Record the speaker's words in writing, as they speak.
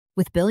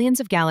With billions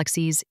of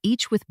galaxies,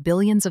 each with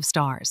billions of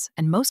stars,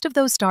 and most of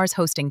those stars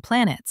hosting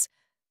planets,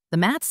 the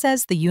math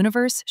says the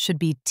universe should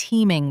be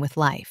teeming with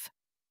life.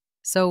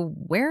 So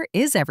where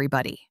is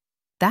everybody?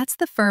 That's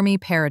the Fermi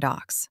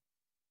Paradox.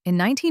 In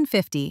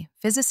 1950,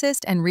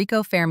 physicist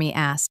Enrico Fermi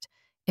asked,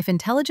 if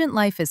intelligent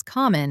life is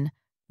common,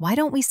 why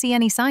don't we see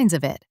any signs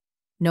of it?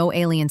 No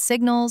alien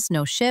signals,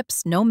 no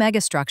ships, no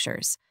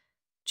megastructures.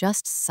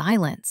 Just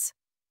silence.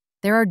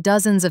 There are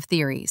dozens of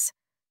theories.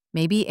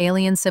 Maybe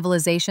alien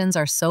civilizations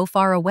are so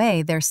far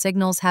away their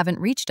signals haven't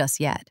reached us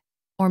yet.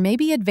 Or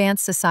maybe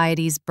advanced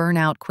societies burn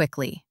out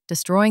quickly,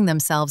 destroying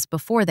themselves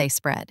before they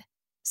spread.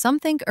 Some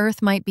think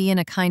Earth might be in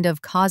a kind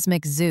of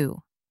cosmic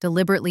zoo,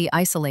 deliberately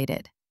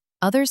isolated.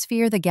 Others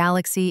fear the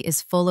galaxy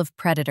is full of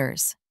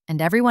predators,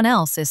 and everyone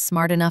else is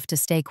smart enough to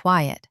stay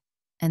quiet.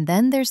 And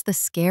then there's the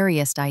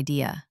scariest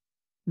idea.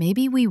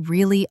 Maybe we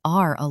really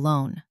are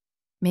alone.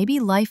 Maybe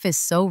life is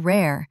so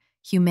rare,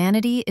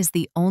 humanity is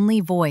the only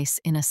voice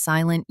in a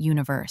silent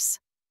universe.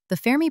 The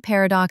Fermi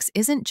Paradox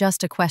isn't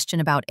just a question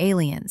about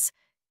aliens,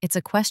 it's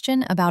a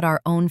question about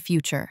our own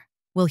future.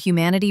 Will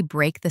humanity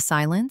break the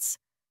silence?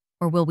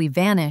 Or will we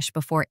vanish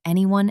before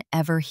anyone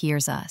ever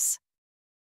hears us?